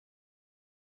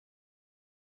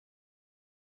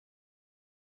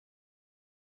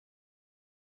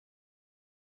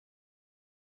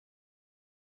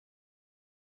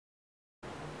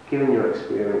given your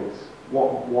experience,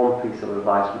 what one piece of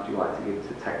advice would you like to give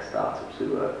to tech startups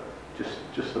who are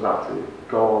just about to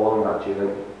go along that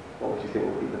journey? What would you think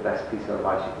would be the best piece of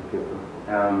advice you could give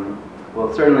them?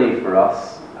 Well, certainly for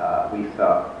us, we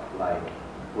felt like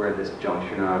we're at this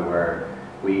juncture now where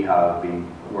we have been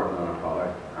working on a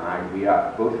product, and we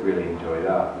both really enjoy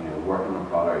that. You know, working on a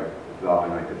product,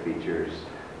 developing out the features.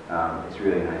 It's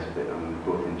really nice, and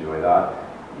we both enjoy that.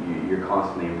 You're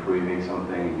constantly improving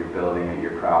something, you're building it,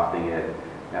 you're crafting it,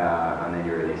 and then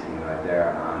you're releasing it out there.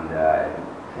 And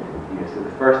you know, so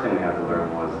the first thing we had to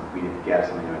learn was we need to get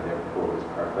something out there before it was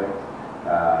perfect.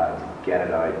 To get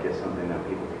it out, get something that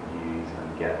people could use,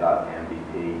 and get that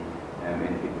MVP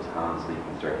in people's hands so you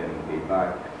can start getting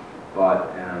feedback.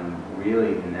 But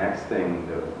really, the next thing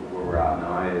that where we're at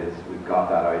now is we've got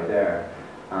that out there,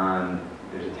 and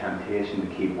there's a temptation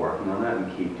to keep working on it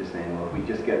and keep just saying, well, if we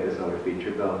just get this other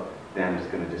feature built, then it's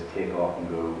going to just take off and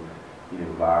go, you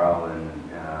know, viral, and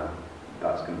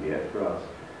that's going to be it for us.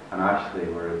 And actually,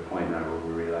 we're at a point now where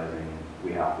we're realizing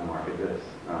we have to market this.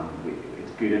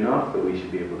 It's good enough that we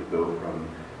should be able to go from,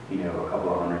 you know, a couple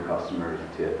of hundred customers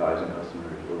to 1,000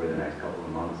 customers over the next couple of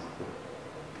months.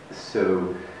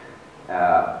 So,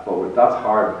 but that's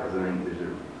hard because I think there's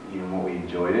you know, what we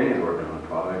enjoy doing is working on the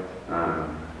product.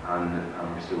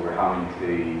 And so we're having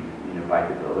to, you know, bite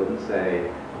the bullet and say,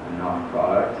 enough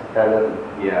product.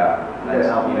 Yeah, let's,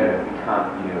 you know, if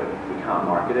we can't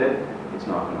market it, it's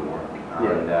not going to work.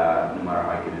 And no matter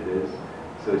how good it is.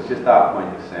 So it's just that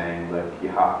point of saying, look, you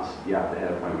have to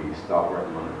hit a point where you stop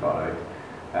working on the product.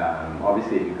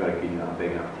 Obviously, if you've got a good enough,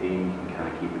 big enough team, you can kind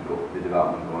of keep the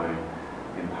development going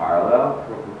in parallel.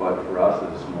 But for us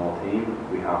as a small team,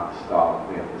 we have to stop.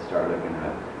 We have to start looking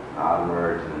at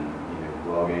AdWords and, you know,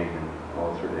 blogging and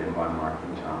all sorts of inbound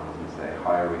marketing channels and say,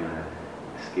 how are we going to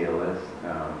scale this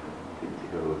to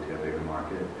go to a bigger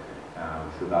market?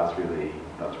 So that's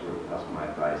my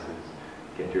advice is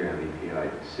get your MVP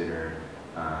out sooner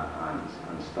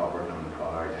and stop working on the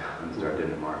product and start doing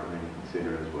the marketing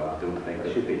sooner as well. Don't think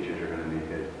that features are going to make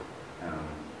it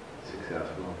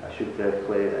successful. I should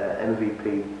play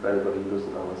MVP for anybody who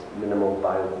doesn't know, is minimal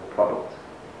viable product.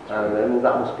 And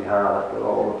that must be hard after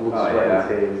all the blood, sweat and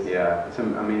tears. Yeah,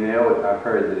 I mean, I've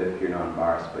heard that if you're not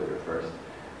embarrassed by your first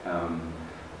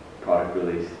product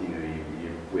release, you know,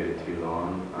 you waited too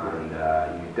long, and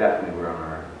you definitely were on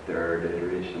our third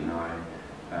iteration now,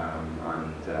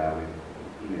 and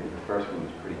you know, the first one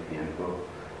was pretty painful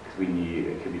because we knew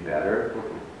it could be better,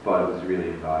 but it was really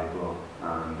invaluable.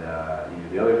 And you know,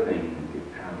 the other thing,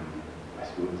 I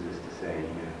suppose, is to say, you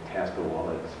know, test the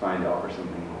wallets, find offer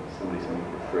something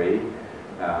for free.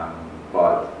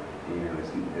 But you know, it was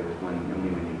only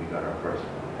when we got our first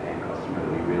paying customer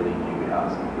that we really knew we had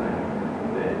something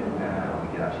that we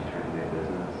could actually turn into a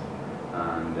business.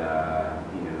 And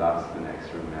you know, that's the next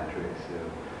sort of metric. So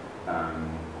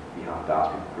you have to ask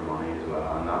people for money as well.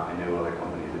 And I know other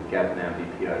companies that get an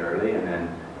MVP out early and then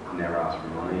never ask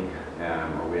for money,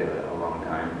 or wait a long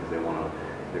time because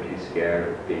they're too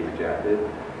scared of being rejected.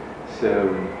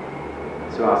 So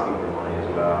asking for money as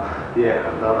well. Yeah,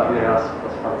 that's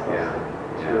fantastic.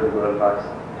 Yeah. It's really good advice.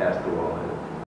 Test the wallet.